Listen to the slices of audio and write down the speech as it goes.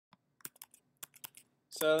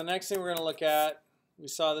So the next thing we're going to look at, we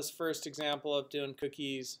saw this first example of doing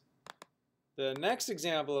cookies. The next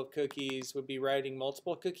example of cookies would be writing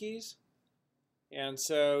multiple cookies. And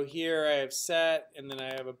so here I have set, and then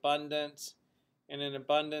I have abundance. And in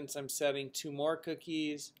abundance, I'm setting 2 more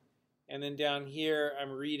cookies. And then down here,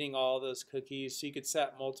 I'm reading all those cookies. So you could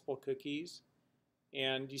set multiple cookies.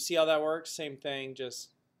 And you see how that works? Same thing, just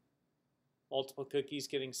multiple cookies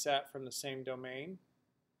getting set from the same domain.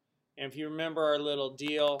 And if you remember our little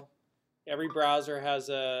deal, every browser has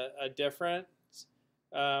a difference.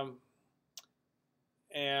 There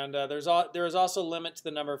is also a limit to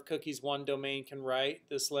the number of cookies one domain can write.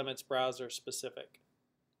 This limits browser specific.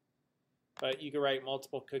 But you can write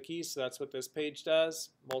multiple cookies, so that's what this page does,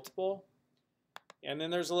 multiple. And then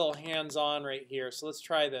there's a little hands-on right here. So let's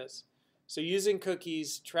try this. So using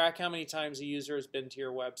cookies, track how many times a user has been to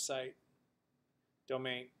your website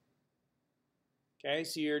domain. Okay,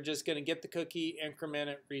 so you're just going to get the cookie, increment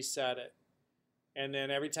it, reset it. And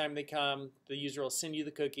then every time they come, the user will send you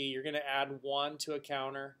the cookie. You're going to add 1 to a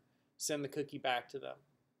counter, send the cookie back to them.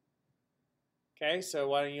 Okay, so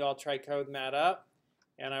why don't you all try coding that up?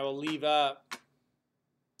 And I will leave up,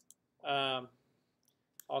 I'll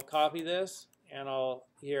copy this, and I'll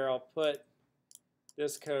put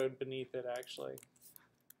this code beneath it actually.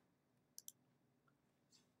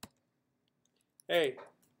 Hey,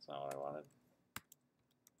 that's not what I wanted.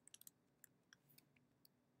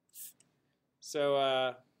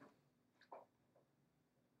 So,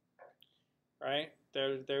 right,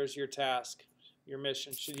 there's your task, your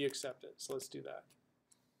mission. Should you accept it? So let's do that.